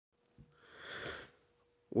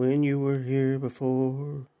When you were here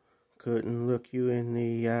before, couldn't look you in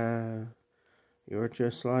the eye. You're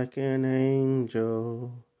just like an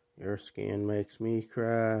angel, your skin makes me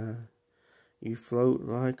cry. You float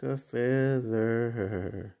like a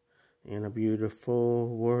feather in a beautiful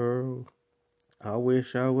world. I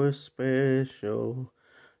wish I was special,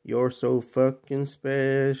 you're so fucking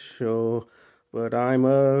special. But I'm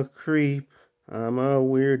a creep, I'm a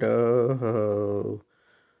weirdo.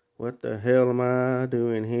 What the hell am I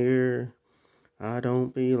doing here? I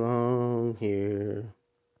don't belong here.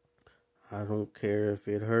 I don't care if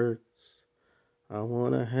it hurts. I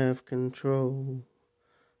wanna have control.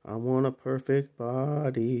 I want a perfect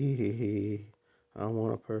body. I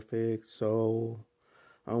want a perfect soul.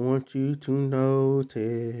 I want you to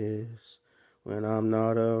notice when I'm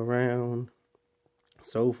not around.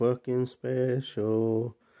 So fucking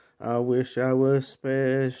special. I wish I was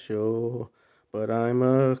special, but I'm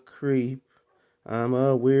a creep. I'm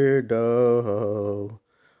a weirdo.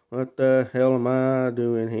 What the hell am I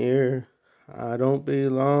doing here? I don't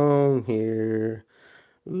belong here.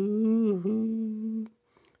 Ooh,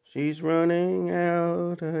 she's running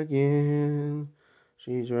out again.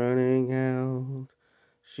 She's running out.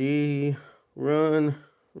 She run,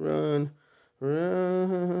 run,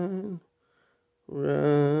 run,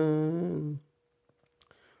 run.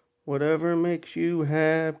 Whatever makes you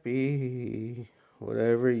happy,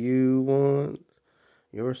 whatever you want.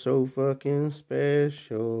 You're so fucking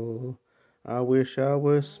special. I wish I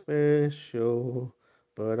was special,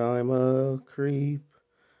 but I'm a creep.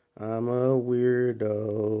 I'm a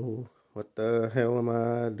weirdo. What the hell am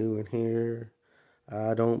I doing here?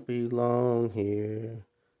 I don't belong here.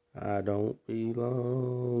 I don't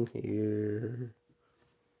belong here.